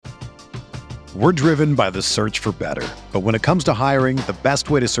We're driven by the search for better. But when it comes to hiring, the best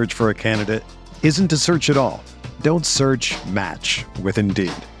way to search for a candidate isn't to search at all. Don't search, match with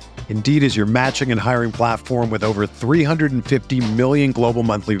Indeed. Indeed is your matching and hiring platform with over 350 million global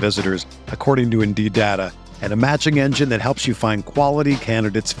monthly visitors, according to Indeed data, and a matching engine that helps you find quality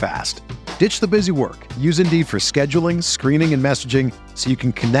candidates fast. Ditch the busy work. Use Indeed for scheduling, screening, and messaging so you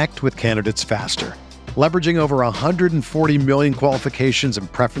can connect with candidates faster. Leveraging over 140 million qualifications and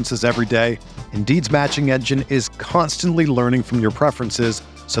preferences every day, Indeed's matching engine is constantly learning from your preferences,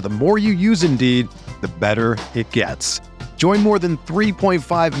 so the more you use Indeed, the better it gets. Join more than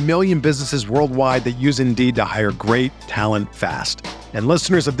 3.5 million businesses worldwide that use Indeed to hire great talent fast. And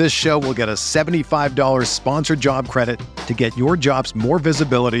listeners of this show will get a $75 sponsored job credit to get your jobs more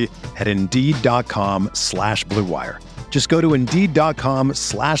visibility at Indeed.com/Blue Wire. Just go to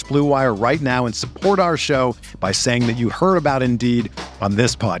Indeed.com/Blue Wire right now and support our show by saying that you heard about Indeed on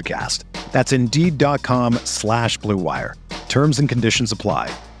this podcast. That's Indeed.com/Blue Wire. Terms and conditions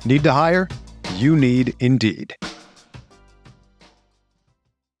apply. Need to hire? You need Indeed.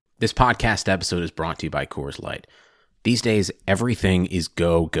 This podcast episode is brought to you by Coors Light. These days, everything is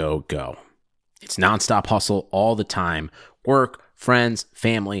go, go, go. It's nonstop hustle all the time. Work, friends,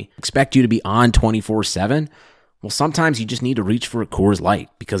 family, expect you to be on 24/7. Well, sometimes you just need to reach for a Coors Light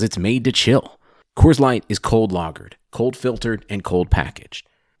because it's made to chill. Coors Light is cold lagered, cold filtered, and cold packaged.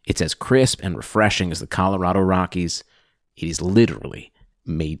 It's as crisp and refreshing as the Colorado Rockies. It is literally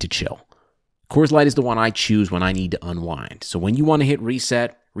made to chill. Coors Light is the one I choose when I need to unwind. So when you want to hit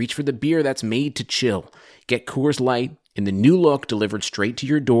reset, reach for the beer that's made to chill. Get Coors Light in the new look delivered straight to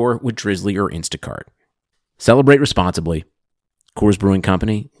your door with Drizzly or Instacart. Celebrate responsibly. Coors Brewing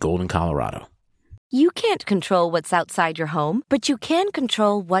Company, Golden, Colorado. You can't control what's outside your home, but you can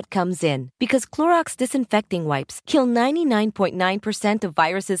control what comes in. Because Clorox disinfecting wipes kill 99.9% of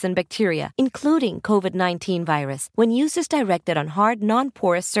viruses and bacteria, including COVID-19 virus, when used as directed on hard,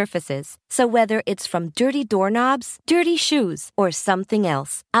 non-porous surfaces. So whether it's from dirty doorknobs, dirty shoes, or something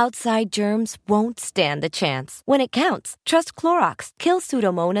else, outside germs won't stand a chance. When it counts, trust Clorox. Kill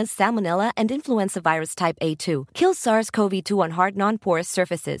Pseudomonas, Salmonella, and influenza virus type A2. Kill SARS-CoV-2 on hard, non-porous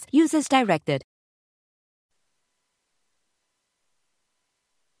surfaces. Use as directed.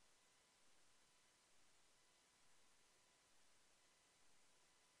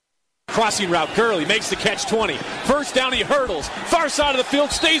 Crossing route, Gurley makes the catch 20. First down, he hurdles. Far side of the field,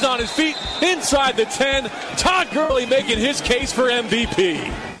 stays on his feet, inside the 10. Todd Gurley making his case for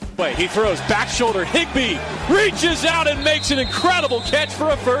MVP. He throws back shoulder. Higbee reaches out and makes an incredible catch for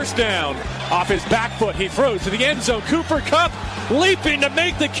a first down. Off his back foot, he throws to the end zone. Cooper Kupp leaping to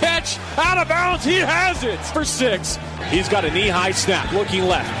make the catch. Out of bounds, he has it for 6. He's got a knee-high snap, looking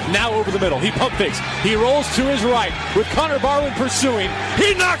left. Now over the middle. He pump fakes. He rolls to his right with Connor Barwin pursuing.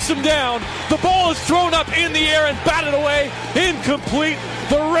 He knocks him down. The ball is thrown up in the air and batted away. Incomplete.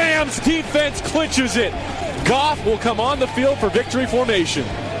 The Rams defense clinches it. Goff will come on the field for victory formation.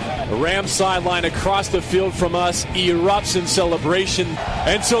 The Rams sideline across the field from us erupts in celebration.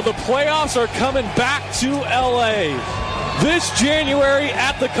 And so the playoffs are coming back to LA this January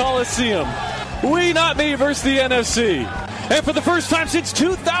at the Coliseum. We, not me, versus the NFC. And for the first time since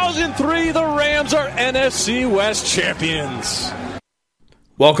 2003, the Rams are NFC West champions.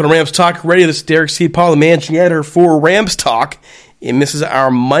 Welcome to Rams Talk Radio. This is Derek C. Paul, the managing editor for Rams Talk. And this is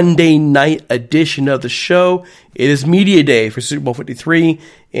our Monday night edition of the show. It is media day for Super Bowl 53,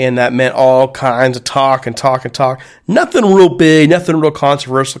 and that meant all kinds of talk. Nothing real big, nothing real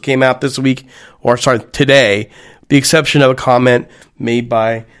controversial came out this week, today, the exception of a comment made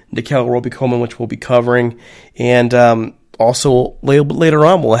by Nickell Robey-Coleman, which we'll be covering. And also later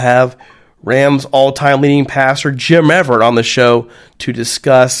on, we'll have Rams all-time leading passer Jim Everett on the show to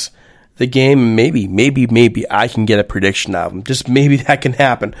discuss the game. Maybe I can get a prediction of him. Just maybe that can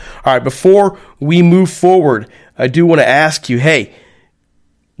happen. All right, before we move forward, I do want to ask you, hey,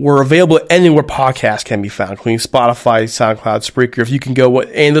 we're available anywhere podcasts can be found, including Spotify, SoundCloud, Spreaker. If you can go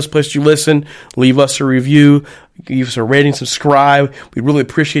any of those places you listen, leave us a review, give us a rating, subscribe. We really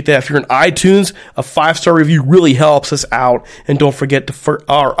appreciate that. If you're in iTunes, a 5-star review really helps us out. And don't forget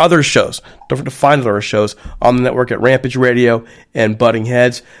our other shows. Don't forget to find our shows on the network at Rampage Radio and Butting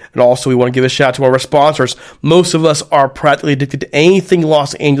Heads. And also, we want to give a shout out to our sponsors. Most of us are practically addicted to anything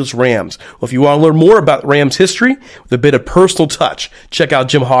Los Angeles Rams. Well, if you want to learn more about Rams history with a bit of personal touch, check out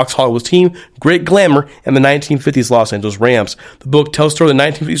Jim Hawk's Hollywood Team, Great Glamour, and the 1950s Los Angeles Rams. The book tells the story of the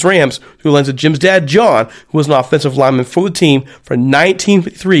 1950s Rams through the lens of Jim's dad, John, who was an offensive lineman for the team from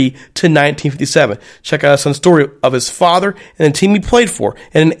 1953 to 1957. Check out his son's story of his father and the team he played for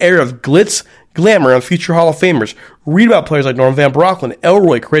in an era of glitz, glamour on future Hall of Famers. Read about players like Norman Van Brocklin,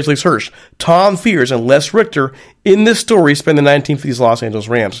 Elroy, Crazy Hirsch, Tom Fears, and Les Richter in this story spent the 1950s Los Angeles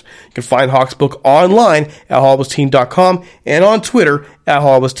Rams. You can find Hawk's book online at hollywoodsteam.com and on Twitter at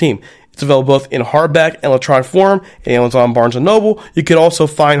hollywoodsteam. It's available both in hardback and electronic form at Amazon, Barnes & Noble. You can also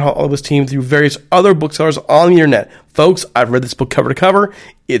find Hollywood's Team through various other booksellers on the internet. Folks, I've read this book cover to cover.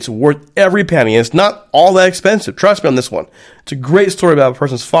 It's worth every penny, and it's not all that expensive. Trust me on this one. It's a great story about a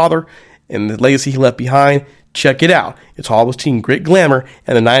person's father and the legacy he left behind. Check it out. It's Hollywood's Team, Great Glamour,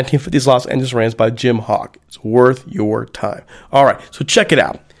 and the 1950s Los Angeles Rams by Jim Hawk. It's worth your time. All right, so check it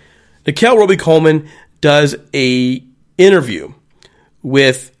out. Nickell Robey-Coleman does a interview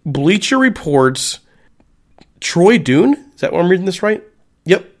with Bleacher Report's Troy Dune. Is that what I'm reading this right?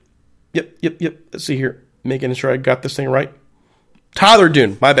 Yep. Let's see here. Making sure I got this thing right. Tyler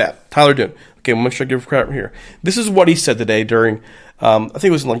Dune. My bad. Tyler Dune. Okay, we'll make sure I give credit here. This is what he said today during, I think it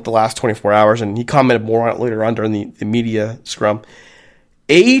was in like the last 24 hours, and he commented more on it later on during the media scrum.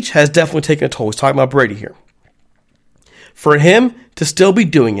 Age has definitely taken a toll. He's talking about Brady here. For him to still be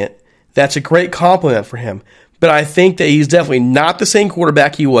doing it, that's a great compliment for him. But I think that he's definitely not the same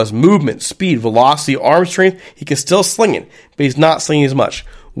quarterback he was. Movement, speed, velocity, arm strength, he can still sling it, but he's not slinging as much.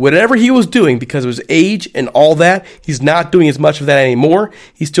 Whatever he was doing because of his age and all that, he's not doing as much of that anymore.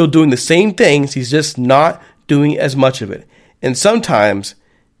 He's still doing the same things, he's just not doing as much of it. And sometimes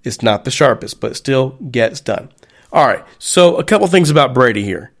it's not the sharpest, but it still gets done. All right, so a couple things about Brady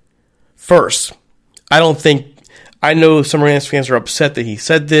here. First, I know some Rams fans are upset that he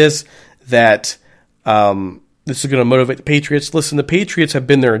said this, that this is going to motivate the Patriots. Listen, the Patriots have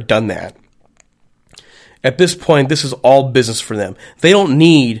been there and done that. At this point, this is all business for them. They don't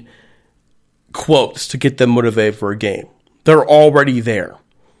need quotes to get them motivated for a game. They're already there.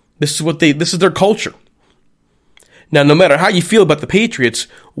 This is their culture. Now, no matter how you feel about the Patriots,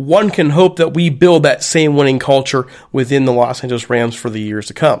 one can hope that we build that same winning culture within the Los Angeles Rams for the years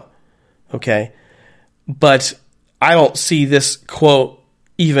to come. Okay? But I don't see this quote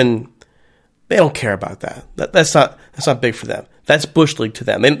even. They don't care about that. That's not big for them. That's Bush League to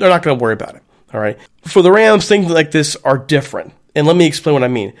them. They're not going to worry about it. All right. For the Rams, things like this are different. And let me explain what I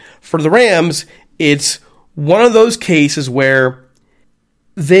mean. For the Rams, it's one of those cases where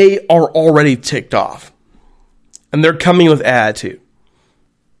they are already ticked off. And they're coming with attitude.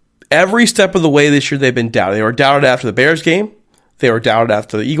 Every step of the way this year, they've been doubted. They were doubted after the Bears game. They were doubted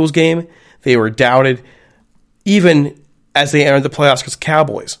after the Eagles game. They were doubted even as they entered the playoffs against the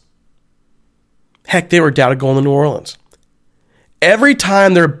Cowboys. Heck, they were doubted going to New Orleans. Every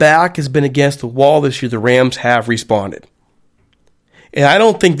time their back has been against the wall this year, the Rams have responded. And I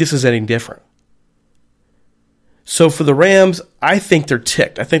don't think this is any different. So for the Rams, I think they're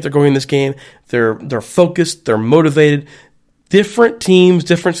ticked. I think they're going in this game. They're focused. They're motivated. Different teams,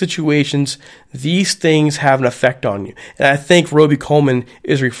 different situations. These things have an effect on you. And I think Robey-Coleman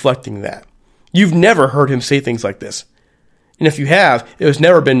is reflecting that. You've never heard him say things like this. And if you have, it has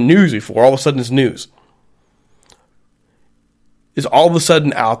never been news before. All of a sudden it's news. It's all of a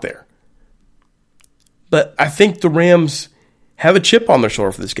sudden out there. But I think the Rams have a chip on their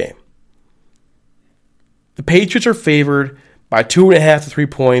shoulder for this game. The Patriots are favored by 2.5 to 3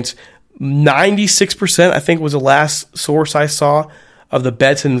 points. 96%, I think, was the last source I saw of the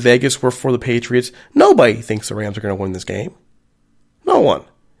bets in Vegas were for the Patriots. Nobody thinks the Rams are going to win this game. No one.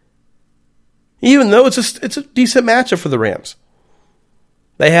 Even though it's a decent matchup for the Rams.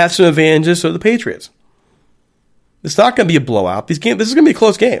 They have some advantages to the Patriots. It's not going to be a blowout. This is going to be a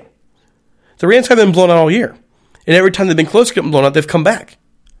close game. The Rams have been blown out all year. And every time they've been close to getting blown out, they've come back.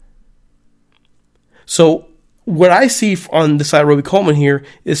 So what I see on the side of Robey-Coleman here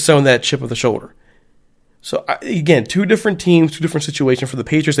is some of that chip of the shoulder. So again, two different teams, two different situations. For the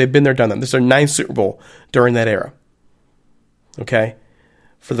Patriots, they've been there, done that. This is their 9th Super Bowl during that era. Okay?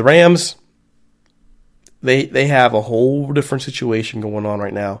 For the Rams, they have a whole different situation going on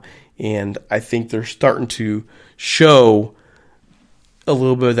right now. And I think they're starting to show a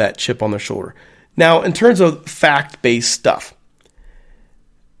little bit of that chip on their shoulder. Now, in terms of fact-based stuff,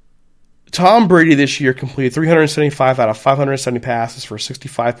 Tom Brady this year completed 375 out of 570 passes for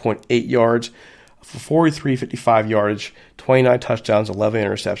 65.8 yards, for 43.55 yards, 29 touchdowns, 11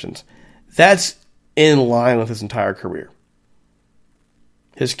 interceptions. That's in line with his entire career.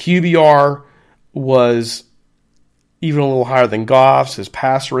 His QBR was even a little higher than Goff's. His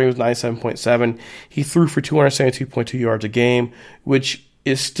passer rating was 97.7. He threw for 272.2 yards a game, which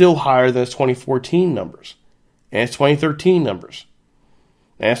is still higher than his 2014 numbers, and his 2013 numbers,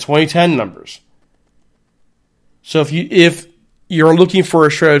 and his 2010 numbers. So if you're looking for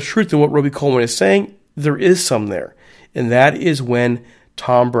a shred of truth in what Robey-Coleman is saying, there is some there. And that is when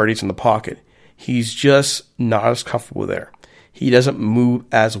Tom Brady's in the pocket. He's just not as comfortable there. He doesn't move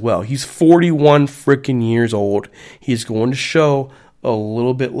as well. He's 41 freaking years old. He's going to show a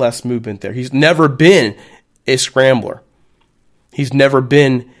little bit less movement there. He's never been a scrambler. He's never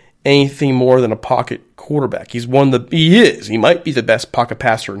been anything more than a pocket quarterback. He might be the best pocket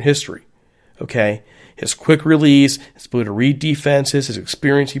passer in history. Okay? His quick release, his ability to read defenses, his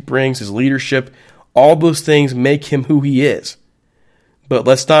experience he brings, his leadership, all those things make him who he is. But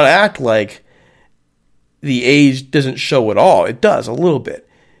let's not act like the age doesn't show at all. It does, a little bit.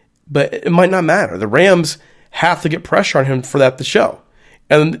 But it might not matter. The Rams have to get pressure on him for that to show.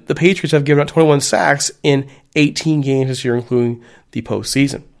 And the Patriots have given up 21 sacks in 18 games this year, including the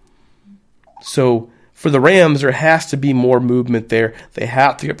postseason. So for the Rams, there has to be more movement there. They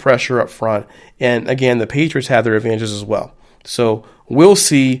have to get pressure up front. And again, the Patriots have their advantages as well. So we'll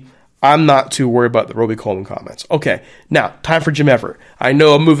see. I'm not too worried about the Roby Coleman comments. Okay, now time for Jim Everett. I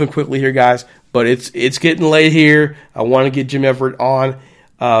know I'm moving quickly here, guys, but it's getting late here. I want to get Jim Everett on.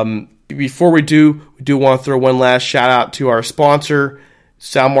 Before we do want to throw one last shout out to our sponsor,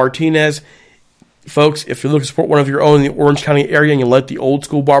 Sal Martinez. Folks, if you're looking to support one of your own in the Orange County area and you like the old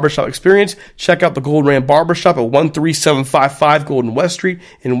school barbershop experience, check out the Golden Ram Barbershop at 13755 Golden West Street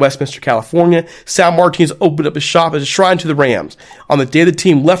in Westminster, California. Sal Martinez opened up his shop as a shrine to the Rams on the day the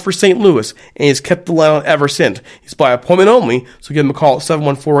team left for St. Louis, and he's kept the line on ever since. He's by appointment only, so give him a call at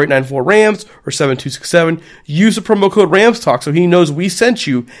 714-894-RAMS or 7267. Use the promo code RAMSTALK so he knows we sent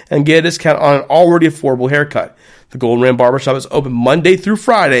you and get a discount on an already affordable haircut. The Golden Ram Barbershop is open Monday through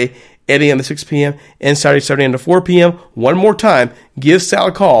Friday, 8 a.m. to 6 p.m., and Saturday, 7 a.m. to 4 p.m. One more time, give Sal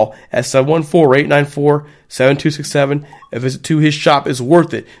a call at 714-894-7267. A visit to his shop is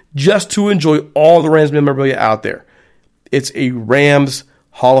worth it just to enjoy all the Rams memorabilia out there. It's a Rams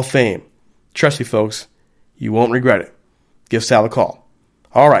Hall of Fame. Trust me, folks, you won't regret it. Give Sal a call.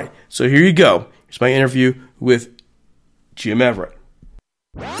 All right, so here you go. Here's my interview with Jim Everett.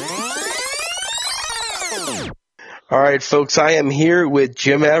 All right, folks, I am here with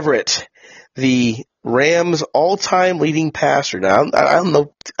Jim Everett, the Rams' all-time leading passer. Now, I don't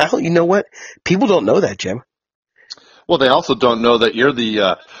know. You know what? People don't know that, Jim. Well, they also don't know that you're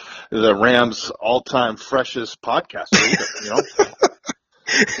the Rams' all-time freshest podcaster either, you know?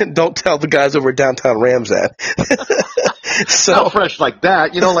 Don't tell the guys over at Downtown Rams that. So, not fresh like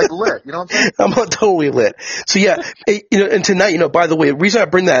that, you know, like lit, you know what I'm saying? I'm totally lit. So yeah, and tonight, by the way, the reason I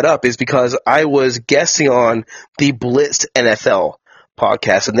bring that up is because I was guesting on the Blitz NFL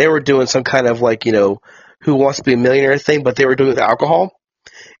podcast, and they were doing some kind of Who Wants to Be a Millionaire thing, but they were doing it with alcohol.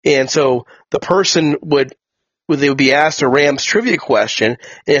 And so the person would be asked a Rams trivia question,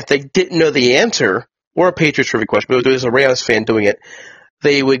 and if they didn't know the answer, or a Patriots trivia question, but there was a Rams fan doing it,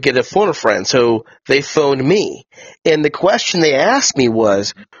 they would get a phone a friend. So they phoned me. And the question they asked me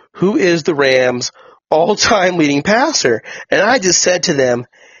was, who is the Rams' all-time leading passer? And I just said to them,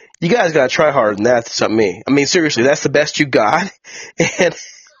 you guys got to try harder than that. It's not me. I mean, seriously, that's the best you got? And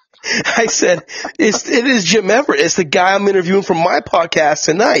I said, it is Jim Everett. It's the guy I'm interviewing from my podcast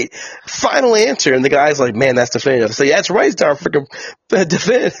tonight. Final answer. And the guy's like, man, that's definitive. So yeah, that's right. It's our freaking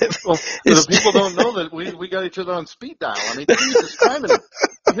definitive. Well, the people don't know that we got each other on speed dial. I mean, Jesus Christ,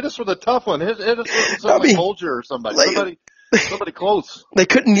 hit us with a tough one. Hit us with something like Bolger or somebody. Somebody close. They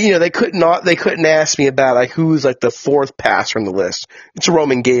couldn't ask me about who's the fourth passer on the list. It's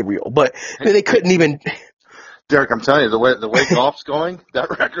Roman Gabriel, but they couldn't even. Derek, I'm telling you, the way golf's going, that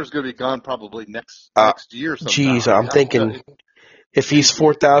record's going to be gone probably next year sometime. Geez, I'm thinking if he's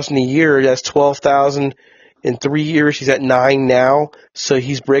 4,000 a year, that's 12,000 in 3 years. He's at 9 now, so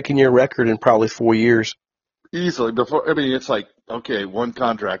he's breaking your record in probably 4 years. Easily. It's like, okay, one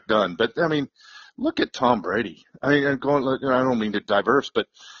contract done. But, look at Tom Brady. I don't mean to diverse, but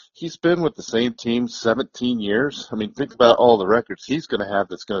he's been with the same team 17 years. Think about all the records he's going to have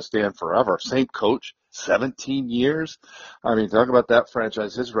that's going to stand forever. Same coach. 17 years. Talk about that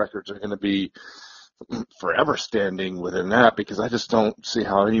franchise. His records are going to be forever standing within that, because I just don't see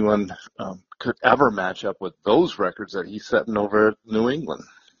how anyone could ever match up with those records that he's setting over at New England.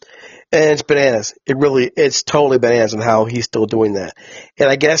 And it's bananas. It's totally bananas on how he's still doing that. And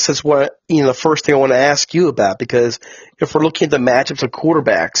I guess that's what, the first thing I want to ask you about, because if we're looking at the matchups of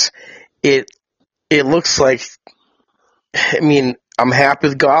quarterbacks, it looks like, I'm happy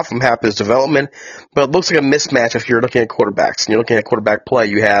with Goff. I'm happy with his development. But it looks like a mismatch if you're looking at quarterbacks and you're looking at quarterback play.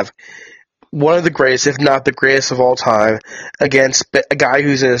 You have one of the greatest, if not the greatest of all time, against a guy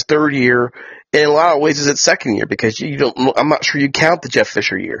who's in his third year. And in a lot of ways, is his second year, because I'm not sure you count the Jeff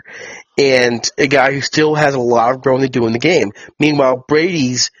Fisher year. And a guy who still has a lot of growing to do in the game. Meanwhile,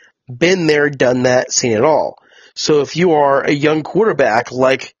 Brady's been there, done that, seen it all. So if you are a young quarterback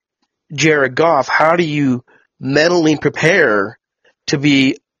like Jared Goff, how do you mentally prepare to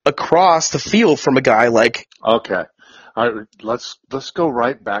be across the field from a guy like? Okay. All right, let's go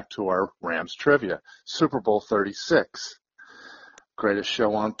right back to our Rams trivia. Super Bowl 36. Greatest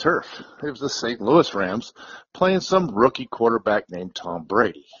show on turf. It was the St. Louis Rams playing some rookie quarterback named Tom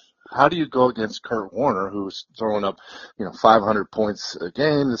Brady. How do you go against Kurt Warner, who's throwing up, 500 points a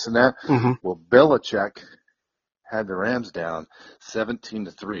game, this and that? Mm-hmm. Well, Belichick had the Rams down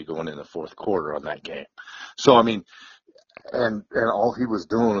 17-3 going in the fourth quarter on that game. So, I mean, and all he was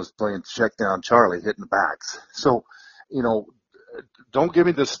doing was playing check down Charlie, hitting the backs. So, don't give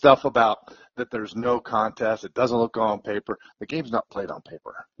me this stuff about that there's no contest. It doesn't look on paper. The game's not played on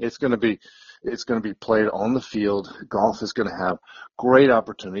paper. It's going to be played on the field. Golf is going to have great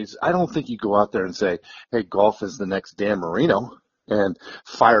opportunities. I don't think you go out there and say, hey, golf is the next Dan Marino and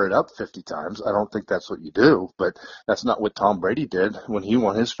fire it up 50 times. I don't think that's what you do, but that's not what Tom Brady did when he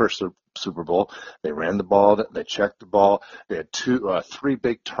won his first Super Bowl. They ran the ball, they checked the ball, they had three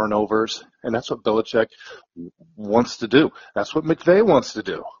big turnovers, and that's what Belichick wants to do. That's what McVay wants to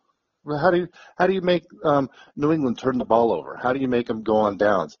do. How do you make New England turn the ball over? How do you make them go on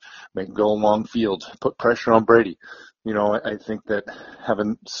downs, make them go long fields, put pressure on Brady? I think that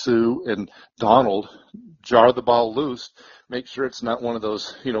having Sue and Donald jar the ball loose, make sure it's not one of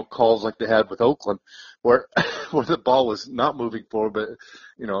those, calls like they had with Oakland where the ball was not moving forward, but,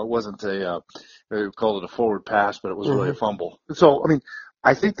 it wasn't they called it a forward pass, but it was really a fumble. So, I mean,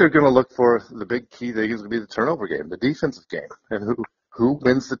 I think they're going to look for the big key thing is going to be the turnover game, the defensive game, and who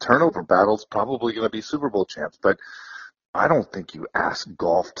wins the turnover battle is probably going to be Super Bowl champs. But I don't think you ask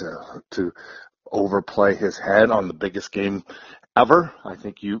Goff to overplay his head on the biggest game ever. I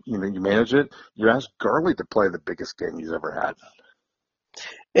think you manage it. You ask Gurley to play the biggest game he's ever had.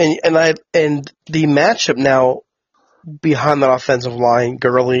 And the matchup now behind that offensive line,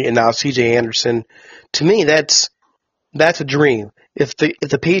 Gurley and now C.J. Anderson, to me that's a dream. If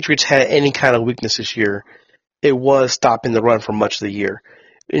the Patriots had any kind of weakness this year, it was stopping the run for much of the year.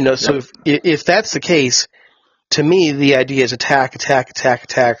 So if that's the case, to me the idea is attack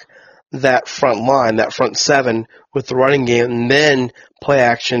that front line, that front seven with the running game, and then play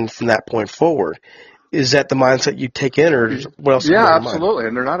action from that point forward. Is that the mindset you take in, or what else? Yeah, absolutely.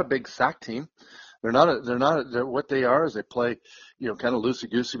 And they're not a big sack team. They're what they are is they play, kind of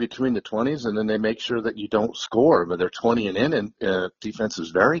loosey-goosey between the 20s, and then they make sure that you don't score. But they're 20 and in, and defense is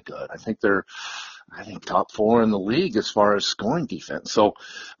very good. I think they're top 4 in the league as far as scoring defense. So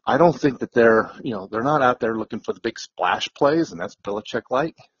I don't think that they're not out there looking for the big splash plays, and that's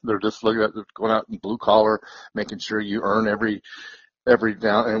Belichick-like. They're just looking at going out in blue collar, making sure you earn every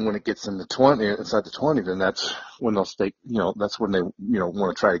down, and when it gets in the 20, inside the 20, then that's when they'll stay. That's when they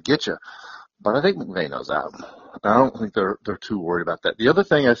want to try to get you. But I think McVay knows that. I don't think they're too worried about that. The other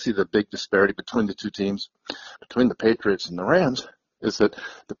thing I see the big disparity between the two teams, between the Patriots and the Rams, is that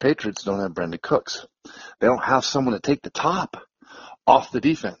the Patriots don't have Brandon Cooks. They don't have someone to take the top off the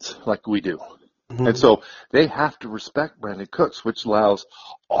defense like we do. Mm-hmm. And so they have to respect Brandon Cooks, which allows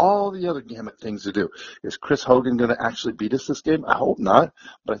all the other gamut things to do. Is Chris Hogan going to actually beat us this game? I hope not.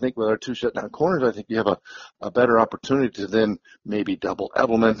 But I think with our 2 shutdown corners, I think you have a better opportunity to then maybe double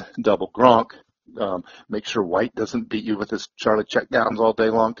Edelman, double Gronk, make sure White doesn't beat you with his Charlie checkdowns all day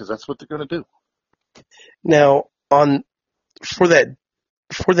long, because that's what they're going to do. Now, for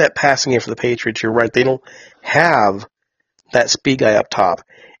that passing game for the Patriots, you're right. They don't have that speed guy up top.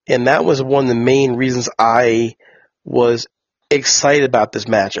 And that was one of the main reasons I was excited about this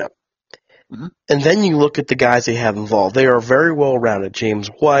matchup. Mm-hmm. And then you look at the guys they have involved. They are very well rounded. James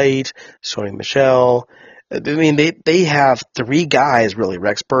White, Sony Michel. I mean, they have 3 guys, really.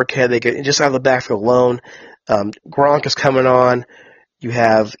 Rex Burkhead, they get just out of the backfield alone. Gronk is coming on. You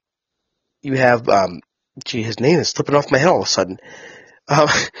have his name is slipping off my head all of a sudden.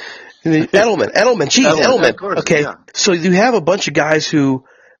 Edelman. Of course, okay. Yeah. So you have a bunch of guys who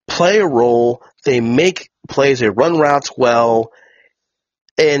play a role, they make plays, they run routes well,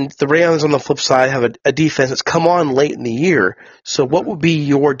 and the Rams on the flip side have a defense that's come on late in the year. So what would be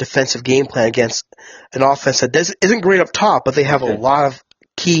your defensive game plan against an offense that isn't great up top, but they have a lot of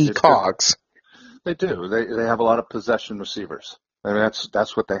key cogs? They do. They have a lot of possession receivers. I mean,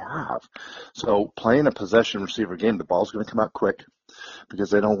 that's what they have. So playing a possession receiver game, the ball's going to come out quick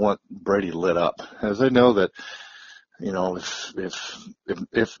because they don't want Brady lit up. As they know that, if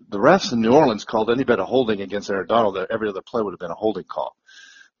the refs in New Orleans called any bit of holding against Aaron Donald, every other play would have been a holding call.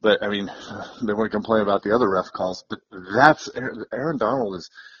 But, I mean, they weren't complaining about the other ref calls. But that's Aaron Donald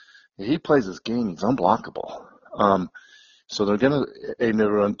he plays this game. He's unblockable. So they're going to aim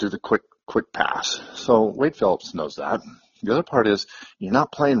to do the quick pass. So Wade Phillips knows that. The other part is you're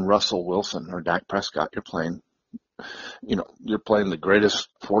not playing Russell Wilson or Dak Prescott. You're playing the greatest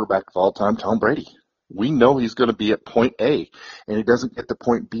quarterback of all time, Tom Brady. We know he's going to be at point A, and he doesn't get to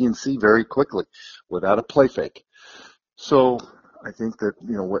point B and C very quickly without a play fake. So I think that,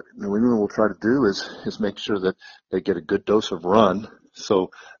 what New England will try to do is make sure that they get a good dose of run so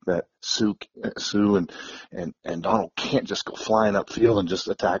that Sue and Donald can't just go flying upfield and just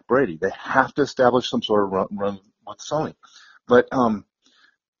attack Brady. They have to establish some sort of run with Sony. But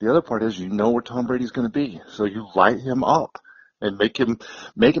the other part is where Tom Brady's going to be, so you light him up and make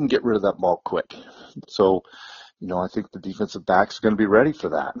him get rid of that ball quick. So, I think the defensive backs are going to be ready for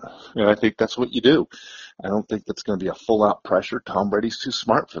that. And I think that's what you do. I don't think that's going to be a full-out pressure. Tom Brady's too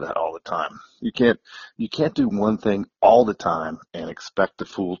smart for that all the time. You can't do one thing all the time and expect to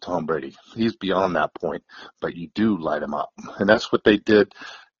fool Tom Brady. He's beyond that point, but you do light him up. And that's what they did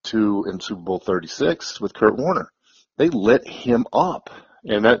in Super Bowl 36 with Kurt Warner. They lit him up,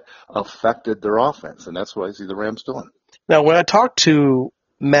 and that affected their offense, and that's what I see the Rams doing. Now, when I talked to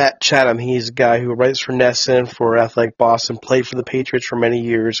Matt Chatham, he's a guy who writes for NESN, for Athletic Boston, played for the Patriots for many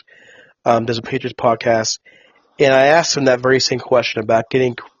years, does a Patriots podcast, and I asked him that very same question about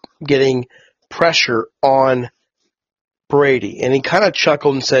getting pressure on Brady, and he kind of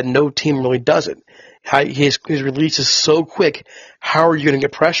chuckled and said, no team really does it. His release is so quick, how are you going to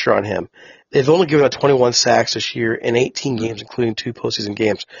get pressure on him? They've only given out 21 sacks this year in 18 games, including 2 postseason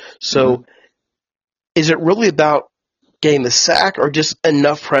games. So is it really about getting the sack or just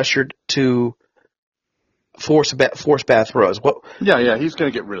enough pressure to force bad throws? Yeah, he's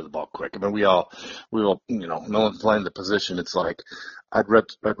going to get rid of the ball quick. I mean, we all, no one's playing the position. It's like, I'd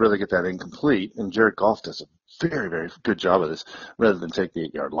rather get that incomplete, and Jared Goff does a very, very good job of this rather than take the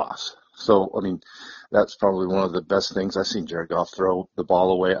 8-yard loss. So, I mean, that's probably one of the best things. I've seen Jared Goff throw the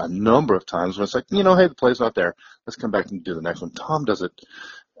ball away a number of times when it's like, hey, the play's not there. Let's come back and do the next one. Tom does it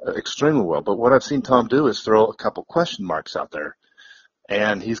extremely well. But what I've seen Tom do is throw a couple question marks out there,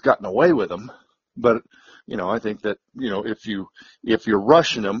 and he's gotten away with them. But, I think that, if you're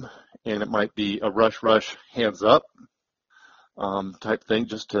rushing him, and it might be a rush, hands up type thing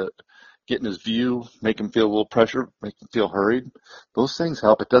just to get in his view, make him feel a little pressure, make him feel hurried. Those things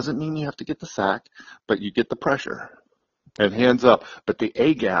help. It doesn't mean you have to get the sack, but you get the pressure and hands up. But the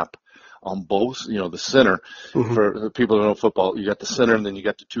A gap on both, the center, for the people who know football, you got the center and then you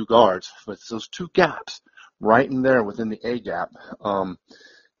got the 2 guards. But it's those 2 gaps right in there within the A gap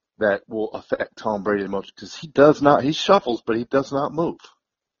that will affect Tom Brady the most, because he shuffles, but he does not move.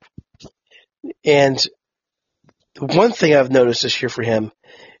 And the one thing I've noticed this year for him,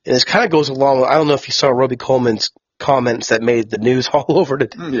 and this kind of goes along, I don't know if you saw Roby Coleman's comments that made the news all over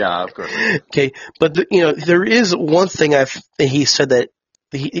it. Yeah, of course. Okay, but there is one thing he said that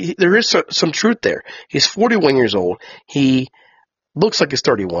there is some truth there. He's 41 years old. He looks like he's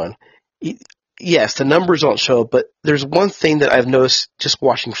 31. Yes, the numbers don't show, but there's one thing that I've noticed just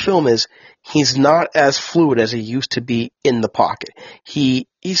watching film is he's not as fluid as he used to be in the pocket. He's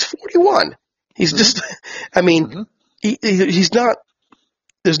 41. He's just, he's not.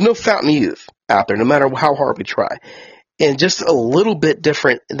 There's no fountain of youth out there, no matter how hard we try. And just a little bit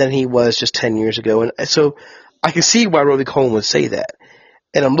different than he was just 10 years ago. And so I can see why Roby Coleman would say that.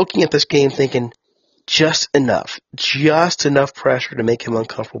 And I'm looking at this game thinking, just enough pressure to make him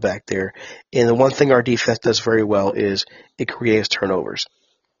uncomfortable back there. And the one thing our defense does very well is it creates turnovers.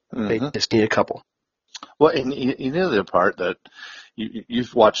 They just need a couple. Well, and the other part that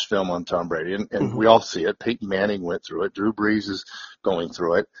you've watched film on Tom Brady, and we all see it. Peyton Manning went through it. Drew Brees is going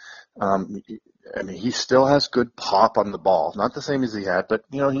through it. He still has good pop on the ball. Not the same as he had, but,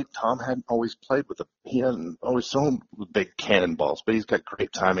 Tom hadn't always played with he hadn't always thrown big cannonballs, but he's got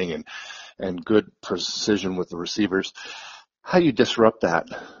great timing and good precision with the receivers. How you disrupt that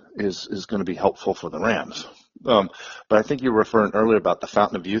is going to be helpful for the Rams. But I think you were referring earlier about the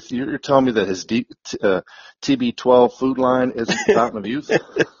fountain of youth. You're telling me that his TB12 food line isn't the fountain of youth?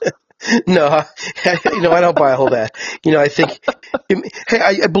 No, I don't buy all that. I think,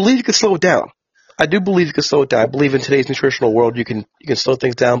 I believe you can slow it down. I do believe you can slow it down. I believe in today's nutritional world you can slow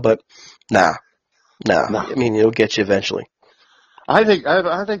things down, but nah. It'll get you eventually. I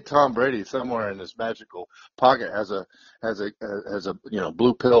think Tom Brady somewhere in his magical pocket has a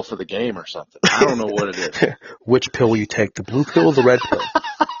blue pill for the game or something. I don't know what it is. Which pill will you take, the blue pill or the red pill?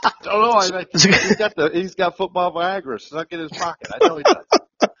 I don't know. I think he's got football Viagra stuck in his pocket. I know he does.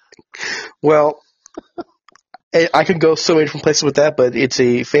 Well, I could go so many different places with that, but it's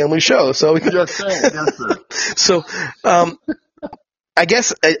a family show, so just saying. Yes, sir. So, I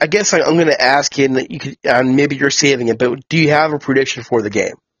guess I'm going to ask you, and maybe you're saving it, but do you have a prediction for the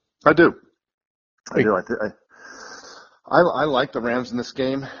game? I do. I like the Rams in this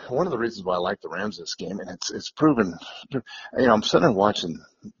game. One of the reasons why I like the Rams in this game, and it's proven, I'm sitting there watching,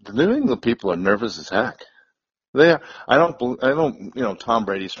 the New England people are nervous as heck. I don't, Tom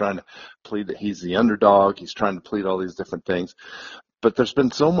Brady's trying to plead that he's the underdog. He's trying to plead all these different things. But there's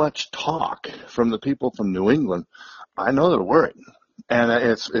been so much talk from the people from New England. I know they're worried. And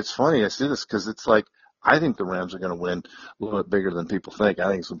it's funny I see this because it's like, I think the Rams are going to win a little bit bigger than people think. I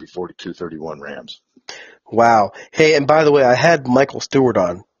think it's going to be 42-31 Rams. Wow. Hey, and by the way, I had Michael Stewart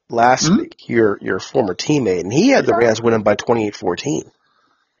on last week, your former teammate, and he had the Rams winning by 28-14.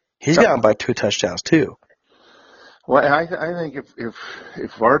 He's gotten by 2 touchdowns too. Well, I think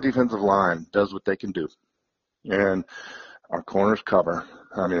if our defensive line does what they can do, and our corners cover,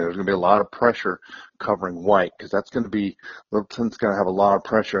 I mean, there's going to be a lot of pressure covering White because that's going to be Littleton's going to have a lot of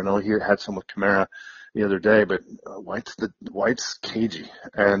pressure. I know he had some with Kamara the other day, but White's cagey,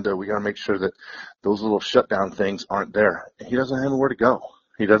 and we got to make sure that those little shutdown things aren't there. He doesn't have anywhere to go.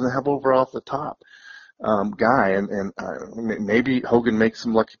 He doesn't have over off the top guy, and maybe Hogan makes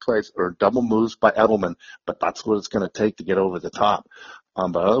some lucky plays or double moves by Edelman, but that's what it's going to take to get over the top.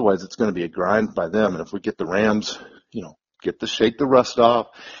 But otherwise, it's going to be a grind by them. And if we get the Rams, shake the rust off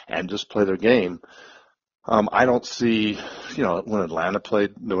and just play their game. I don't see, when Atlanta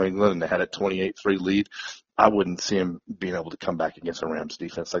played New England and they had a 28-3 lead, I wouldn't see them being able to come back against a Rams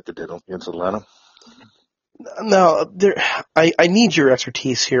defense like they did against Atlanta. Now, I need your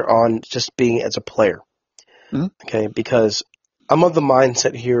expertise here on just being as a player, okay? Because I'm of the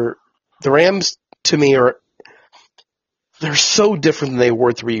mindset here, the Rams, to me, they're so different than they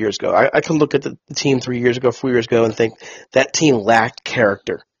were 3 years ago. I can look at the team 3 years ago, 4 years ago, and think that team lacked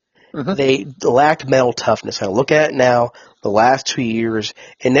character. Mm-hmm. They lacked mental toughness. I look at it now, the last 2 years,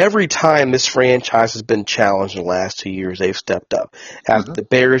 and every time this franchise has been challenged in the last 2 years, they've stepped up. After the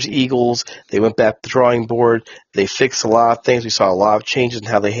Bears, Eagles, they went back to the drawing board. They fixed a lot of things. We saw a lot of changes in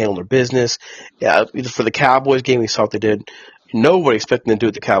how they handled their business. For the Cowboys game, we saw what they did. Nobody expected them to do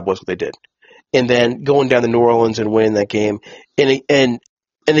with the Cowboys what they did. And then going down to New Orleans and winning that game. And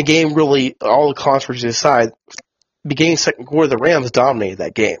the game really, all the controversies aside, beginning second quarter, the Rams dominated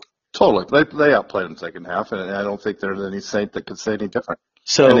that game. Totally. They outplayed them second half, and I don't think there's any Saint that could say any different.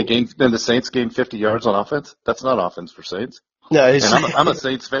 So, and the Saints gained 50 yards on offense. That's not offense for Saints. No, and I'm a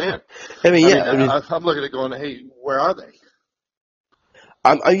Saints fan. I'm looking at going, hey, where are they?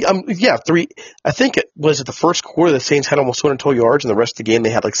 Three. I think it was the first quarter the Saints had almost 200 total yards, and the rest of the game they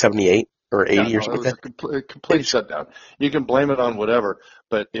had like 78 or 80 or something like that. A complete shutdown. You can blame it on whatever,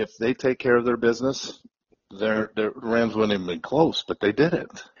 but if they take care of their business, their Rams wouldn't even been close, but they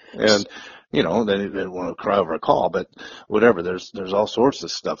didn't. And, they didn't want to cry over a call, but whatever. There's all sorts of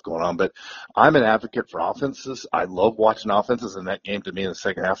stuff going on. But I'm an advocate for offenses. I love watching offenses, and that game to me in the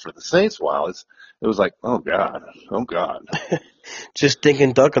second half for the Saints, it was like, oh, God. Just dink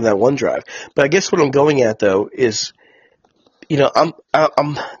and dunk on that one drive. But I guess what I'm going at, though, is,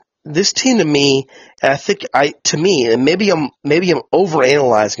 I'm this team to me, and I think and maybe I'm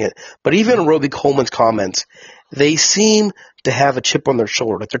overanalyzing it, but even Roby Coleman's comments, they seem to have a chip on their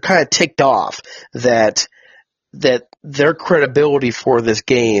shoulder. Like they're kind of ticked off that their credibility for this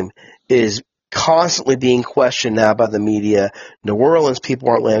game is constantly being questioned now by the media. New Orleans people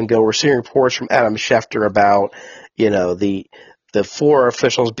aren't letting go. We're seeing reports from Adam Schefter about, the 4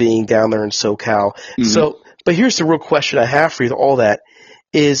 officials being down there in SoCal. Mm-hmm. So, but here's the real question I have for you, all that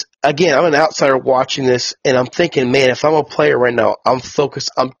is, again, I'm an outsider watching this, and I'm thinking, man, if I'm a player right now, I'm focused,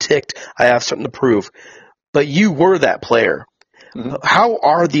 I'm ticked, I have something to prove. But you were that player. Mm-hmm. How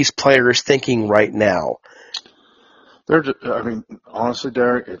are these players thinking right now? Honestly,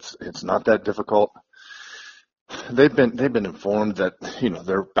 Derek, it's not that difficult. They've been informed that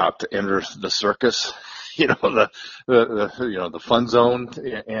they're about to enter the circus, the fun zone,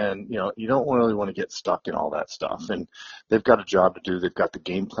 and you don't really want to get stuck in all that stuff. And they've got a job to do. They've got the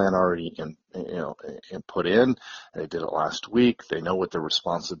game plan already and put in. They did it last week. They know what their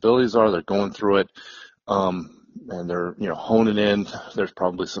responsibilities are. They're going through it. And they're, honing in. There's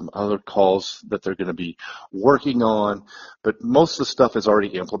probably some other calls that they're going to be working on, but most of the stuff is already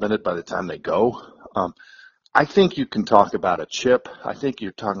implemented by the time they go. I think you can talk about a chip. I think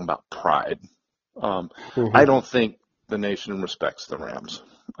you're talking about pride. I don't think the nation respects the Rams.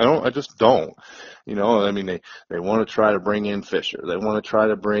 I just don't. They want to try to bring in Fisher. They want to try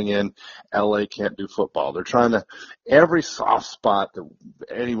to bring in LA Can't Do Football. They're trying to, every soft spot that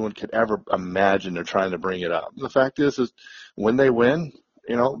anyone could ever imagine, they're trying to bring it up. The fact is when they win,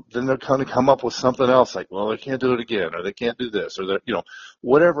 then they're going to come up with something else like, well, they can't do it again, or they can't do this, or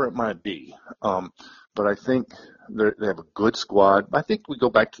whatever it might be. but I think they have a good squad. I think we go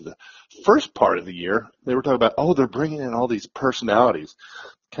back to the first part of the year. They were talking about, they're bringing in all these personalities.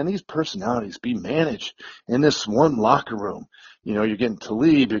 Can these personalities be managed in this one locker room? You're getting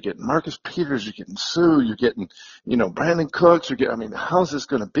Talib, you're getting Marcus Peters, you're getting Sue, you're getting, Brandon Cooks, how's this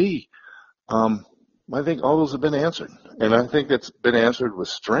going to be? I think all those have been answered. And I think it's been answered with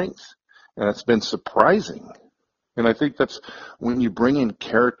strength. And it's been surprising. And I think that's when you bring in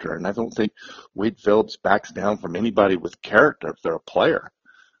character. And I don't think Wade Phillips backs down from anybody with character if they're a player.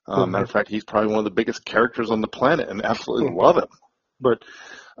 Matter of fact, he's probably one of the biggest characters on the planet and absolutely love him. But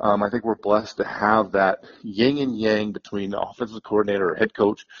I think we're blessed to have that yin and yang between the offensive coordinator or head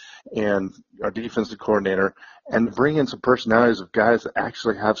coach and our defensive coordinator, and bring in some personalities of guys that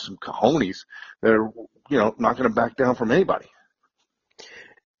actually have some cojones that are, not going to back down from anybody.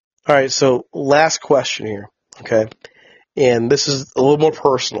 All right, so last question here, okay? And this is a little more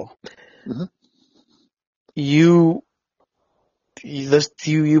personal. Mm-hmm. You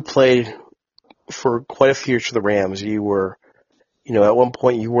played for quite a few years for the Rams. You were, at one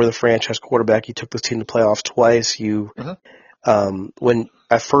point you were the franchise quarterback. You took this team to playoffs twice. When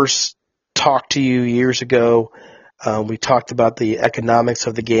I first talked to you years ago, we talked about the economics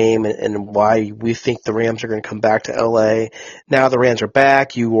of the game and why we think the Rams are going to come back to LA. Now the Rams are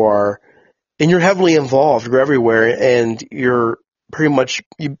back. You're heavily involved. You're everywhere, and you're pretty much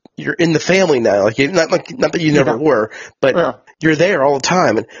you're in the family now. Not that you never were, but you're there all the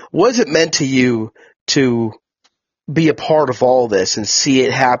time. And what has it meant to you to be a part of all this and see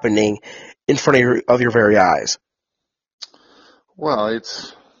it happening in front of your very eyes? Well,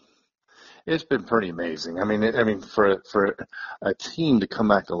 it's been pretty amazing. I mean, for a team to come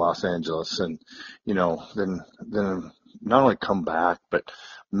back to Los Angeles and, then not only come back, but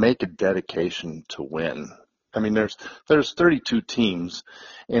make a dedication to win. I mean, there's 32 teams,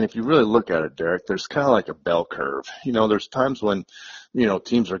 and if you really look at it, Derek, there's kind of like a bell curve. There's times when,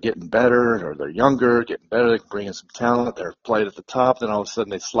 teams are getting better or they're younger, getting better, they can bring in some talent, they're played at the top, then all of a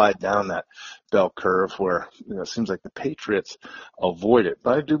sudden they slide down that bell curve where, it seems like the Patriots avoid it.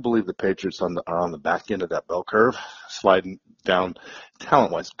 But I do believe the Patriots are on the back end of that bell curve, sliding down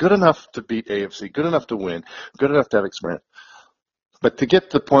talent-wise. Good enough to beat AFC, good enough to win, good enough to have experience. But to get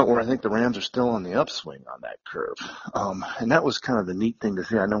to the point where I think the Rams are still on the upswing on that curve. And that was kind of the neat thing to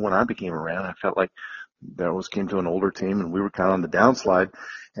see. I know when I became a Ram, I felt like that came to an older team and we were kind of on the downslide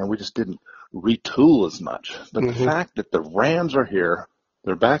and we just didn't retool as much. But the fact that the Rams are here,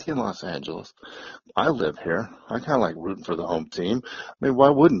 they're back in Los Angeles. I live here. I kind of like rooting for the home team. I mean, why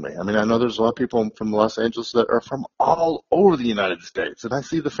wouldn't we? I mean, I know there's a lot of people from Los Angeles that are from all over the United States, and I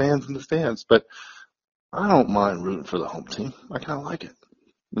see the fans in the stands, but I don't mind rooting for the home team. I kind of like it.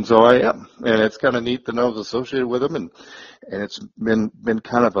 And so I am. And it's kind of neat to know I was associated with them. And it's been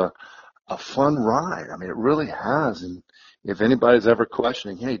kind of a fun ride. I mean, it really has. And if anybody's ever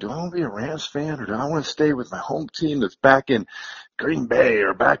questioning, hey, do I want to be a Rams fan or do I want to stay with my home team that's back in Green Bay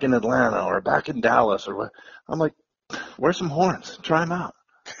or back in Atlanta or back in Dallas or what? I'm like, wear some horns. Try them out.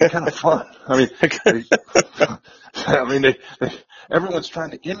 It's kind of fun. I mean, everyone's trying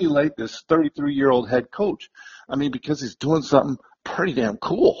to emulate this 33-year-old head coach. I mean, because he's doing something pretty damn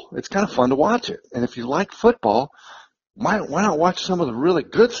cool. It's kind of fun to watch it. And if you like football, why not watch some of the really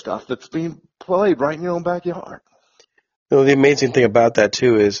good stuff that's being played right in your own backyard? The amazing thing about that,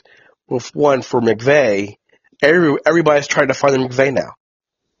 too, is, for McVay, everybody's trying to find the McVay now.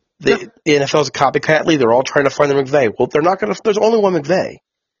 The NFL's a copycat league. They're all trying to find the McVay. Well, they're not going to – there's only one McVay.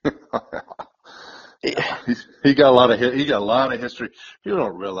 He got a lot of history. You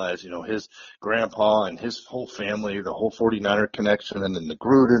don't realize, his grandpa and his whole family, the whole 49er connection, and then the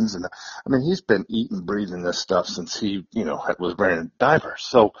Grudens, and he's been eating, breathing this stuff since he, was wearing diapers.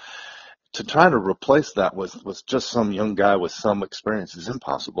 So to try to replace that with just some young guy with some experience is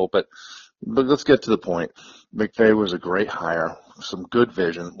impossible. But let's get to the point. McVay was a great hire, some good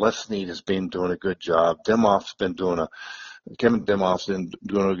vision. Les Snead has been doing a good job. Kevin Demoff's been doing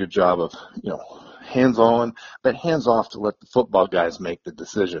a good job of, hands-on, but hands-off to let the football guys make the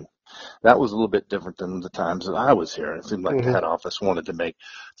decision. That was a little bit different than the times that I was here. It seemed like the head office wanted to make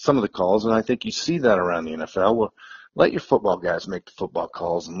some of the calls, and I think you see that around the NFL. Well, let your football guys make the football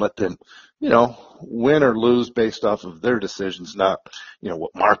calls and let them, win or lose based off of their decisions, not,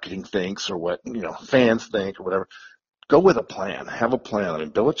 what marketing thinks or what, fans think or whatever. Go with a plan. Have a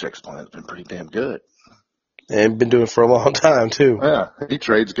plan. Belichick's plan has been pretty damn good. And been doing it for a long time, too. Yeah, he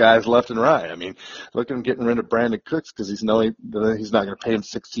trades guys left and right. I mean, look at him getting rid of Brandon Cooks because he's not going to pay him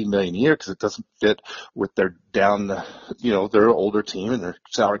 $16 million a year because it doesn't fit with their their older team and their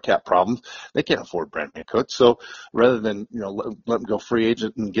salary cap problems. They can't afford Brandon Cooks. So rather than, let him go free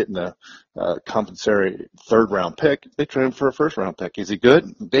agent and getting a compensatory third-round pick, they trade him for a first-round pick. Is he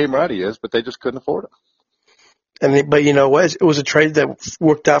good? Damn right he is, but they just couldn't afford him. But you know what? It was a trade that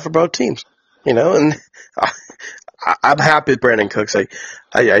worked out for both teams. And I'm happy with Brandon Cooks.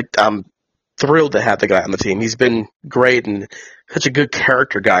 I'm thrilled to have the guy on the team. He's been great and such a good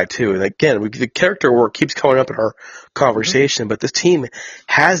character guy, too. And again, the character work keeps coming up in our conversation, but this team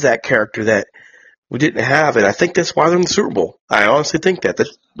has that character that we didn't have, and I think that's why they're in the Super Bowl. I honestly think that.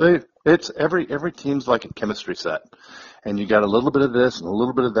 It's every team's like a chemistry set, and you got a little bit of this and a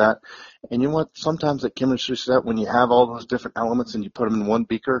little bit of that. And you know what? Sometimes that chemistry set, when you have all those different elements and you put them in one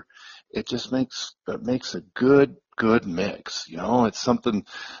beaker, it just makes a good mix. It's something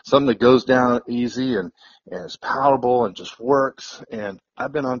that goes down easy and is palatable and just works. And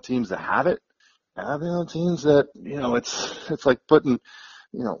I've been on teams that have it, and I've been on teams that it's like putting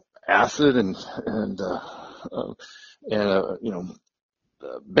acid and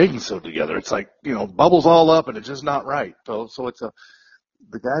baking soda together. It's like bubbles all up and it's just not right. So it's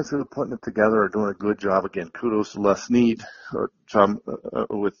the guys who are putting it together are doing a good job. Again, kudos to Les Snead with Sean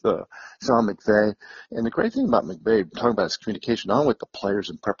McVay. And the great thing about McVay, talking about his communication, not only with the players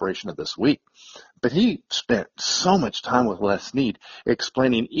in preparation of this week, but he spent so much time with Les Snead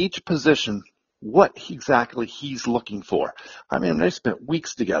explaining each position what exactly he's looking for. I mean, they spent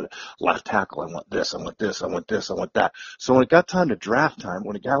weeks together. Left tackle, I want this, I want this, I want this, I want that. So when it got time to draft time,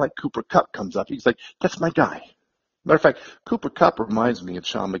 when a guy like Cooper Kupp comes up, he's like, that's my guy. Matter of fact, Cooper Kupp reminds me of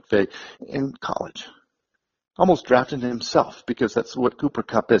Sean McVay in college. Almost drafted himself because that's what Cooper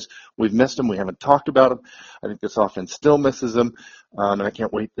Kupp is. We've missed him. We haven't talked about him. I think this offense still misses him. And I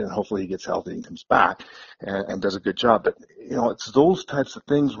can't wait. And hopefully he gets healthy and comes back and does a good job. But, it's those types of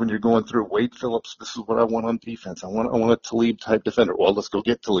things when you're going through Wade Phillips. This is what I want on defense. I want a Talib type defender. Well, let's go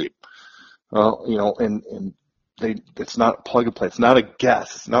get Talib. It's not plug and play. It's not a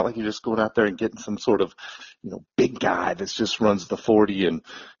guess. It's not like you're just going out there and getting some sort of, big guy that just runs the 40 and,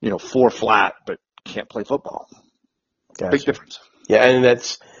 4 flat, but can't play football. Gotcha. Big difference. Yeah, and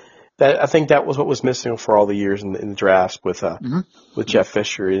I think that was what was missing for all the years in the drafts with Jeff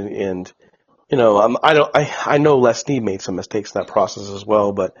Fisher and I know Les Snead made some mistakes in that process as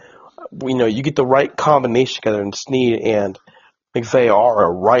well, but you get the right combination together, and Snead and McVay are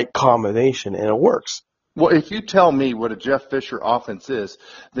a right combination, and it works. Well, if you tell me what a Jeff Fisher offense is,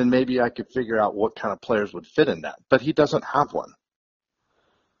 then maybe I could figure out what kind of players would fit in that. But he doesn't have one.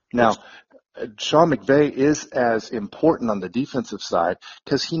 Now, Sean McVay is as important on the defensive side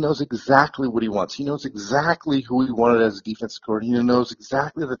because he knows exactly what he wants. He knows exactly who he wanted as a defensive coordinator. He knows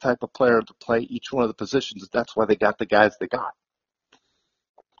exactly the type of player to play each one of the positions. That's why they got the guys they got.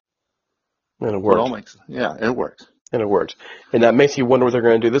 And it worked. It worked. And it worked. And that makes you wonder what they're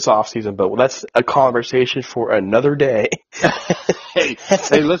going to do this offseason, but that's a conversation for another day. Hey,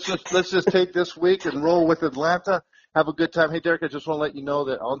 let's just take this week and roll with Atlanta. Have a good time. Hey, Derek, I just want to let you know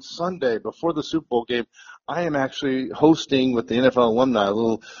that on Sunday, before the Super Bowl game, I am actually hosting with the NFL alumni a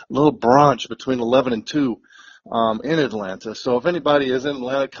little brunch between 11 and 2 in Atlanta. So if anybody is in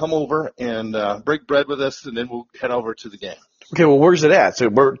Atlanta, come over and break bread with us, and then we'll head over to the game. Okay, well, where's it at?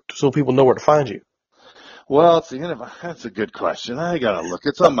 So people know where to find you. Well, it's the end of that's a good question. I gotta look.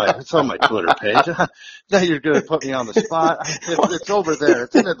 It's on my Twitter page. Now you're gonna put me on the spot. It's over there.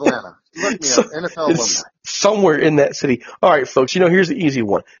 It's in Atlanta. Look me up. NFL alumni. Somewhere in that city. All right, folks. Here's the easy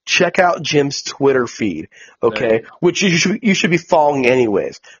one. Check out Jim's Twitter feed. Okay, which you should be following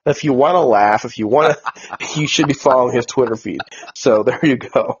anyways. If you want to laugh, you should be following his Twitter feed. So there you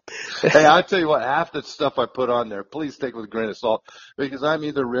go. Hey, I'll tell you what. Half the stuff I put on there, please take it with a grain of salt, because I'm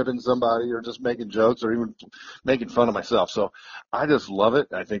either ribbing somebody or just making jokes or even making fun of myself. So I just love it.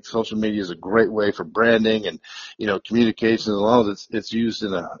 I think social media is a great way for branding and communication, as long as it's used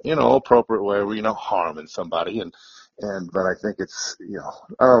in a appropriate way where you're not harming somebody. But I think it's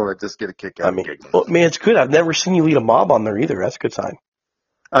I just get a kick out of it. Well, man, it's good. I've never seen you lead a mob on there either. That's a good sign.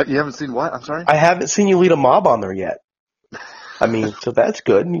 You haven't seen what? I'm sorry? I haven't seen you lead a mob on there yet. So that's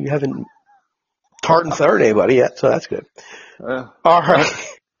good. You haven't tartan third anybody yet, so that's good. All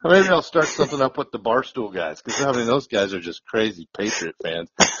right. Maybe I'll start something up with the Barstool guys, because those guys are just crazy Patriot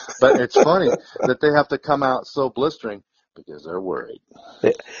fans. But it's funny that they have to come out so blistering because they're worried.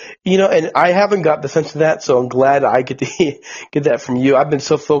 And I haven't got the sense of that, so I'm glad I get to get that from you. I've been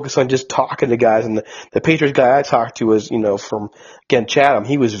so focused on just talking to guys, and the Patriots guy I talked to was, from, again, Chatham.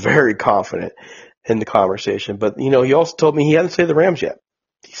 He was very confident. in the conversation. But, he also told me he hasn't said the Rams yet.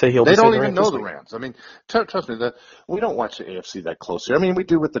 He said he'll. They don't even know the Rams. I mean, trust me, we don't watch the AFC that closely. I mean, we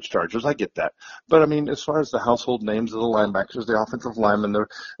do with the Chargers. I get that. But, I mean, as far as the household names of the linebackers, the offensive linemen,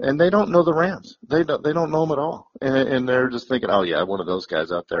 and they don't know the Rams. They don't know them at all. And they're just thinking, oh, yeah, one of those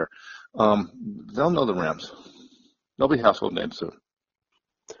guys out there. They'll know the Rams. They'll be household names soon.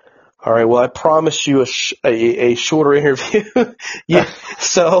 All right. Well, I promised you a shorter interview. Yeah.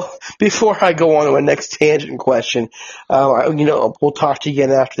 So before I go on to my next tangent question, we'll talk to you again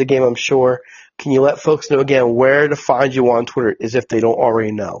after the game, I'm sure. Can you let folks know again where to find you on Twitter, as if they don't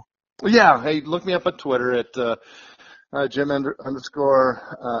already know? Yeah. Hey, look me up on Twitter at Jim_Everett.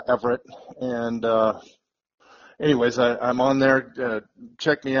 And anyways, I'm on there.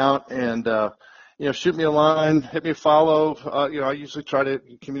 Check me out and. Shoot me a line, hit me a follow. I usually try to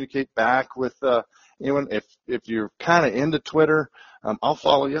communicate back with anyone. If you're kind of into Twitter, I'll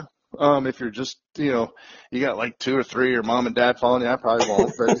follow you. If you're just, you got like 2 or 3, your mom and dad following you, I probably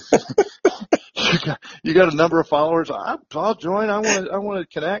won't. But you got a number of followers, I'll join. I want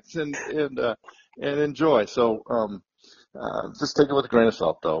to connect and enjoy. So just take it with a grain of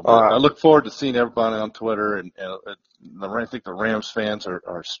salt, though. I look forward to seeing everybody on Twitter, and I think the Rams fans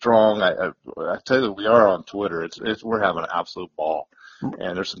are strong. I tell you, we are on Twitter. We're having an absolute ball,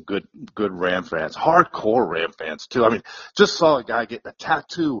 and there's some good Ram fans, hardcore Ram fans too. I mean, just saw a guy get a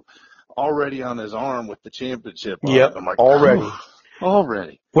tattoo already on his arm with the championship. Yep, I'm like, already.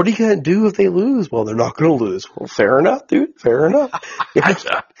 What are you going to do if they lose? Well, they're not going to lose. Well, fair enough, dude. Fair enough.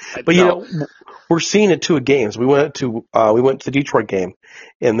 But we're seeing it too at games. We went to the Detroit game,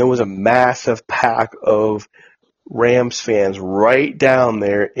 and there was a massive pack of Rams fans right down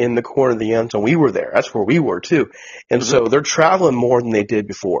there in the corner of the end zone. We were there. That's where we were too. And so they're traveling more than they did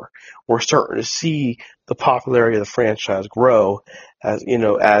before. We're starting to see the popularity of the franchise grow as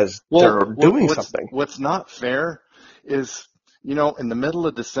they're doing something. What's not fair is, in the middle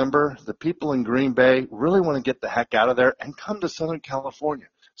of December, the people in Green Bay really want to get the heck out of there and come to Southern California.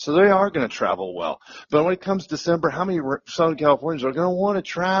 So they are going to travel well. But when it comes December, how many Southern Californians are going to want to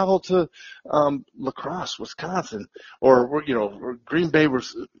travel to La Crosse, Wisconsin, or Green Bay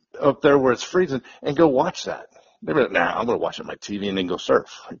up there where it's freezing, and go watch that? They're like, nah, I'm going to watch it on my TV and then go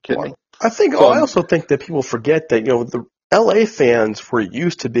surf. Are you kidding me? I also think that people forget that, the LA fans were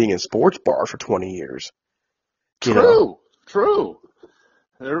used to being in sports bars for 20 years. True.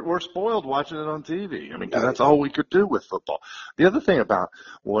 We're spoiled watching it on TV. I mean, 'cause that's all we could do with football. The other thing about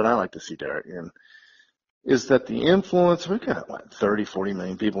what I like to see, Derek, is that the influence, we've got, 30, 40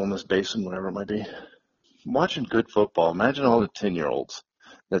 million people in this basin, whatever it might be, watching good football. Imagine all the 10-year-olds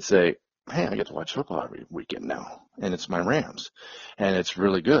that say, hey, I get to watch football every weekend now, and it's my Rams, and it's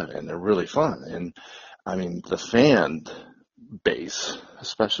really good, and they're really fun. And, I mean, the fan base,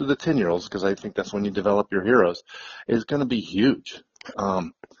 especially the 10-year-olds, because I think that's when you develop your heroes, is going to be huge.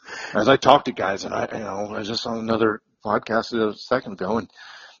 As I talk to guys, and I was just on another podcast a second ago, and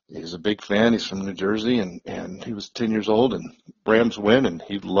he's a big fan. He's from New Jersey, and he was 10 years old, and Rams win, and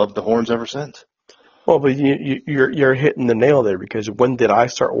he loved the Horns ever since. Well, but you're hitting the nail there, because when did I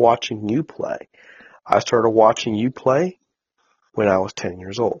start watching you play? I started watching you play when I was 10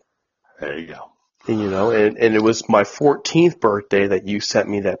 years old. There you go. And it was my 14th birthday that you sent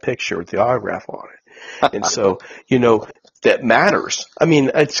me that picture with the autograph on it. And so, that matters. I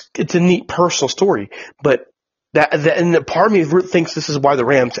mean, it's a neat personal story, but and part of me thinks this is why the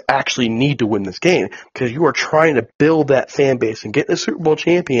Rams actually need to win this game, because you are trying to build that fan base and get a Super Bowl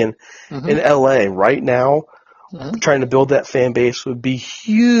champion in LA right now. Trying to build that fan base would be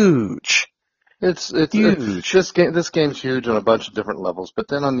huge. It's huge. This game's huge on a bunch of different levels, but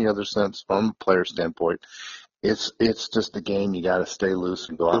then on the other sense, from a player standpoint, it's just a game. You got to stay loose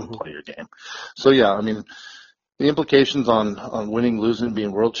and go out and play your game. So yeah, I mean, the implications on winning, losing,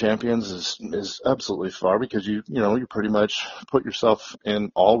 being world champions is absolutely far, because you pretty much put yourself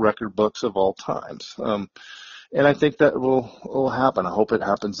in all record books of all times. And I think that will happen. I hope it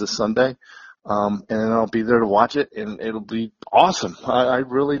happens this Sunday. And I'll be there to watch it, and it'll be awesome. I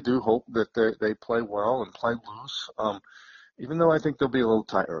really do hope that they play well and play loose. Even though I think they'll be a little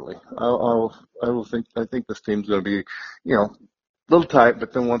tight early. I think this team's going to be, a little tight,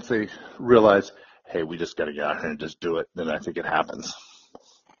 but then once they realize, hey, we just got to get out here and just do it, then I think it happens.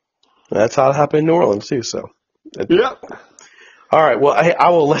 That's how it happened in New Orleans too. So. Yeah. All right. Well, I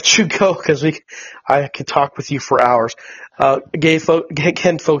will let you go, because I could talk with you for hours. Again,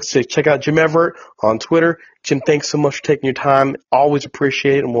 folks, check out Jim Everett on Twitter. Jim, thanks so much for taking your time. Always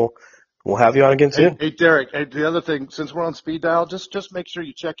appreciate it, and we'll have you on again soon. Hey, Derek. Hey, the other thing, since we're on speed dial, just make sure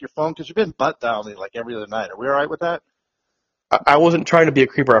you check your phone, because you've been butt dialing like every other night. Are we all right with that? I wasn't trying to be a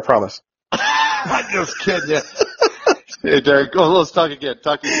creeper, I promise. I'm just kidding you. Hey, Derek, let's talk again.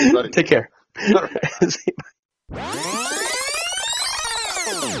 Talk to you soon, buddy. Take care.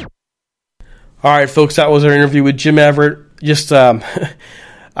 All right, folks, that was our interview with Jim Everett. Just, I'm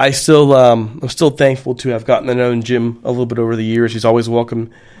still thankful to have gotten to know Jim a little bit over the years. He's always welcome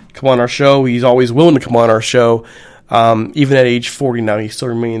to come on our show. He's always willing to come on our show. Even at age 40 now, he still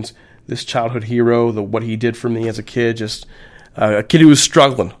remains this childhood hero. What he did for me as a kid, just a kid who was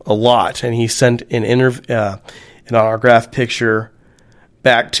struggling a lot, and he sent an autographed picture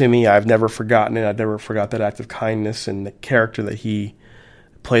back to me. I've never forgotten it. I never forgot that act of kindness and the character that he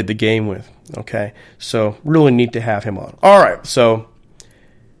played the game with. Okay, so really neat to have him on. All right, so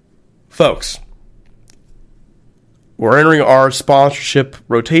folks, we're entering our sponsorship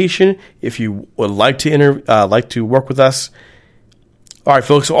rotation. If you would like to work with us. All right,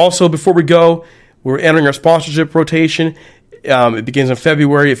 folks. So also, before we go, we're entering our sponsorship rotation. It begins in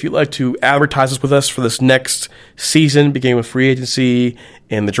February. If you'd like to advertise with us for this next season, beginning with free agency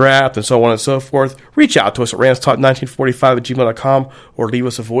and the draft and so on and so forth, reach out to us at ramstalk1945@gmail.com or leave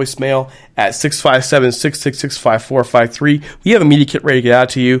us a voicemail at 657-666-5453. We have a media kit ready to get out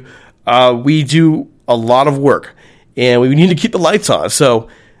to you. We do a lot of work, and we need to keep the lights on. So,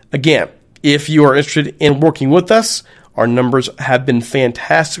 again, if you are interested in working with us, our numbers have been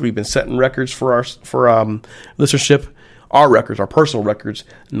fantastic. We've been setting records for listenership. Our records, our personal records,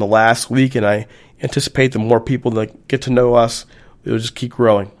 in the last week, and I anticipate the more people that get to know us, it will just keep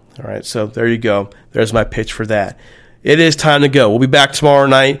growing. All right, so there you go. There's my pitch for that. It is time to go. We'll be back tomorrow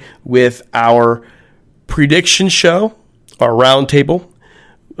night with our prediction show, our roundtable.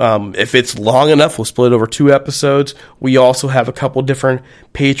 If it's long enough, we'll split it over 2 episodes. We also have a couple different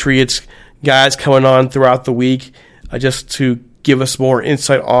Patriots guys coming on throughout the week just to give us more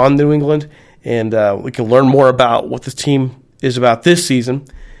insight on New England. And we can learn more about what this team is about this season.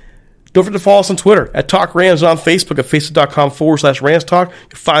 Don't forget to follow us on Twitter at Talk Rams, and on Facebook at facebook.com/RamsTalk. You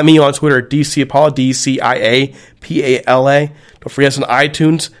can find me on Twitter at DCIapala, DCIAPALA. Don't forget us on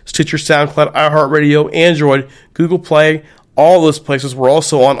iTunes, Stitcher, SoundCloud, iHeartRadio, Android, Google Play, all those places. We're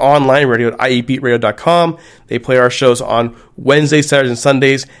also on online radio at IEBeatRadio.com. They play our shows on Wednesdays, Saturdays, and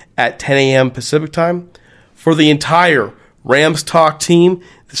Sundays at 10 a.m. Pacific time. For the entire Rams Talk team,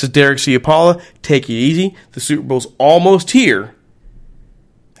 this is Derek Ciapala. Take it easy. The Super Bowl's almost here.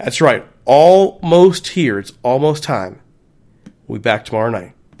 That's right. Almost here. It's almost time. We'll be back tomorrow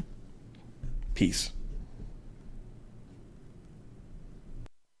night. Peace.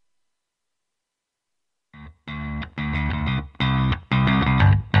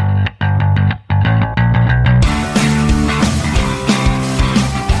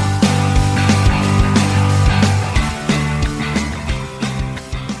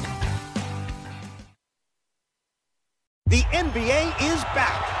 The NBA is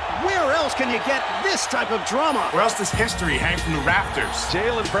back. Where else can you get this type of drama? Where else does history hang from the rafters?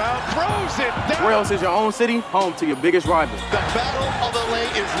 Jaylen Brown throws it down. Where else is your own city home to your biggest rival? The Battle of LA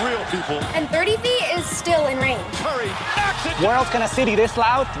is real, people. And 30 feet is still in range. Curry knocks it. Where else can a city this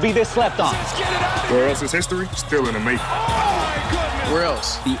loud be this slept on? Let's get it out. Where else is history still in the making? Oh, my goodness. Where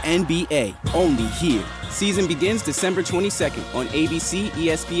else? The NBA, only here. Season begins December 22nd on ABC,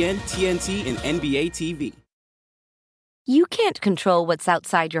 ESPN, TNT, and NBA TV. You can't control what's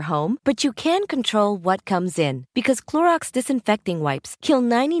outside your home, but you can control what comes in. Because Clorox disinfecting wipes kill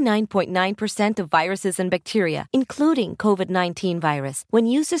 99.9% of viruses and bacteria, including COVID-19 virus, when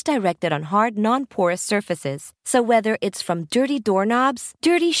used as directed on hard, non-porous surfaces. So whether it's from dirty doorknobs,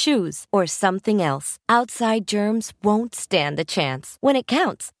 dirty shoes, or something else, outside germs won't stand a chance. When it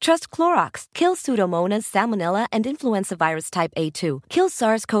counts, trust Clorox. Kill Pseudomonas, Salmonella, and influenza virus type A2. Kill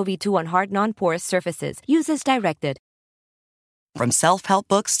SARS-CoV-2 on hard, non-porous surfaces. Use as directed. From self-help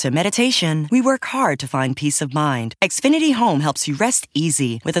books to meditation, we work hard to find peace of mind. Xfinity Home helps you rest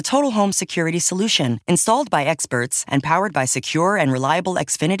easy with a total home security solution. Installed by experts and powered by secure and reliable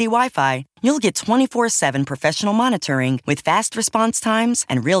Xfinity Wi-Fi, you'll get 24/7 professional monitoring with fast response times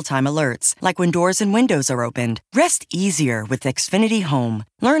and real-time alerts, like when doors and windows are opened. Rest easier with Xfinity Home.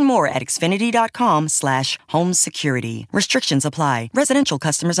 Learn more at xfinity.com/homesecurity. Restrictions apply. Residential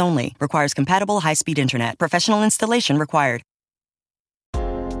customers only. Requires compatible high-speed internet. Professional installation required.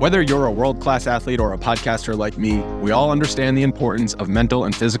 Whether you're a world-class athlete or a podcaster like me, we all understand the importance of mental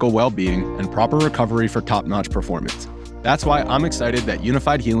and physical well-being and proper recovery for top-notch performance. That's why I'm excited that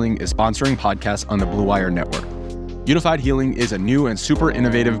Unified Healing is sponsoring podcasts on the Blue Wire Network. Unified Healing is a new and super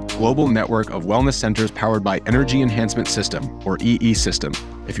innovative global network of wellness centers powered by Energy Enhancement System, or EE System.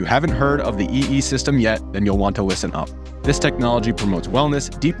 If you haven't heard of the EE System yet, then you'll want to listen up. This technology promotes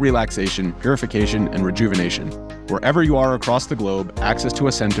wellness, deep relaxation, purification, and rejuvenation. Wherever you are across the globe, access to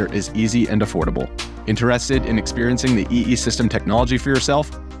a center is easy and affordable. Interested in experiencing the EE System technology for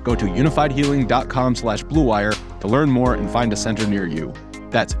yourself? Go to unifiedhealing.com/bluewire to learn more and find a center near you.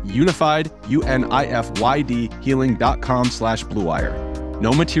 That's unified, UNIFYD, healing.com/bluewire.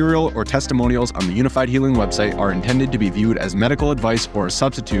 No material or testimonials on the Unified Healing website are intended to be viewed as medical advice or a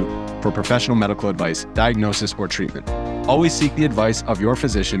substitute for professional medical advice, diagnosis, or treatment. Always seek the advice of your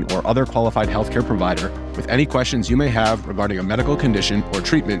physician or other qualified healthcare provider with any questions you may have regarding a medical condition or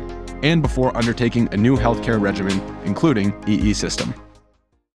treatment and before undertaking a new healthcare regimen, including EE System.